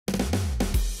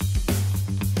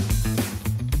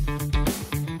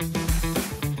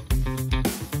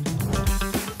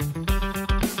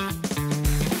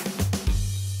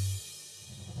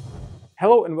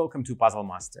Hello and welcome to Puzzle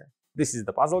Master. This is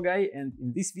the Puzzle Guy, and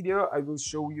in this video I will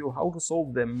show you how to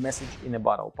solve the message in a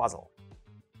bottle puzzle.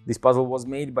 This puzzle was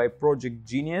made by Project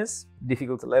Genius.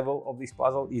 Difficulty level of this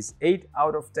puzzle is 8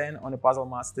 out of 10 on a Puzzle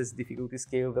Master's difficulty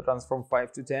scale that runs from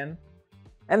 5 to 10.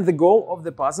 And the goal of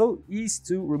the puzzle is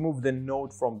to remove the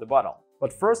note from the bottle.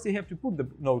 But first you have to put the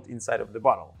note inside of the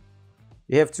bottle.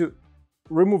 You have to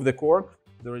remove the cork.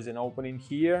 There is an opening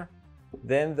here.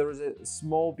 Then there is a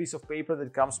small piece of paper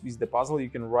that comes with the puzzle. You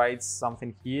can write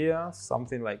something here,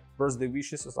 something like birthday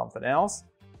wishes or something else.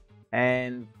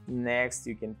 And next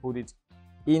you can put it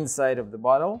inside of the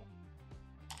bottle,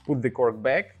 put the cork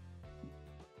back.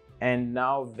 And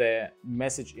now the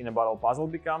message in a bottle puzzle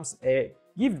becomes a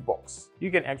gift box.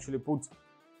 You can actually put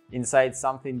inside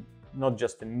something, not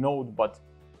just a note, but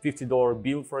 $50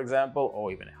 bill, for example,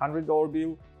 or even a $100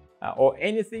 bill. Or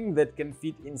anything that can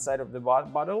fit inside of the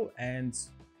bottle and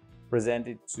present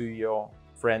it to your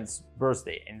friend's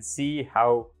birthday and see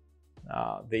how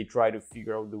they try to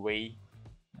figure out the way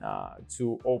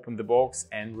to open the box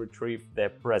and retrieve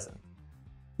their present.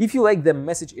 If you like the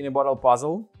message in a bottle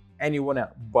puzzle and you want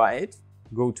to buy it,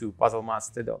 go to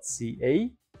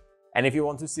puzzlemaster.ca. And if you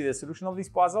want to see the solution of this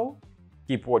puzzle,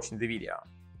 keep watching the video.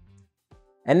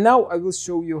 And now I will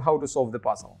show you how to solve the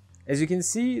puzzle. As you can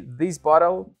see, this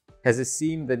bottle has a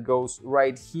seam that goes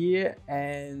right here,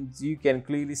 and you can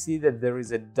clearly see that there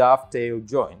is a dovetail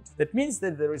joint. That means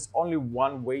that there is only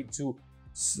one way to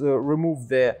remove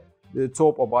the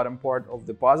top or bottom part of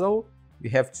the puzzle. You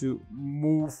have to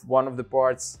move one of the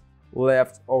parts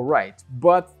left or right.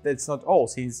 But that's not all,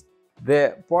 since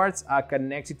the parts are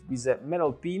connected with a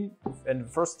metal pin, and the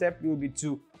first step will be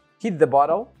to hit the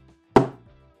bottle,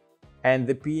 and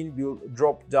the pin will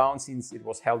drop down since it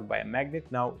was held by a magnet.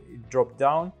 Now it dropped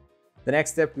down. The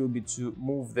next step will be to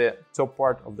move the top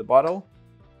part of the bottle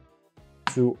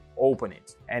to open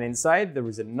it. And inside there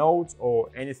is a note or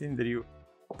anything that you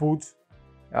put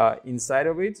inside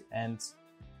of it, and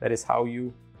that is how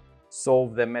you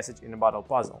solve the message in a bottle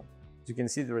puzzle. As you can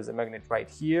see, there is a magnet right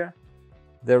here.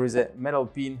 There is a metal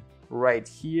pin right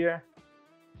here.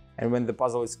 And when the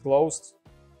puzzle is closed,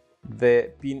 the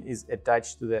pin is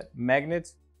attached to the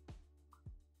magnet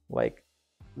like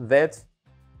that,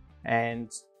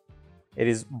 and it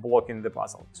is blocking the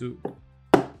puzzle. To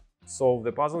solve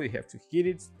the puzzle, you have to hit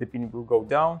it, the pin will go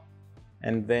down,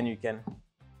 and then you can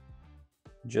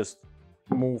just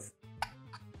move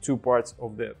two parts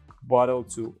of the bottle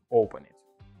to open it.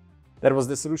 That was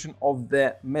the solution of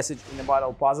the message in a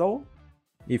bottle puzzle.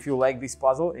 If you like this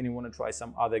puzzle and you want to try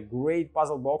some other great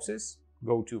puzzle boxes,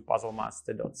 go to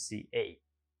puzzlemaster.ca.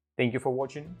 Thank you for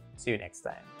watching. See you next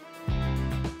time.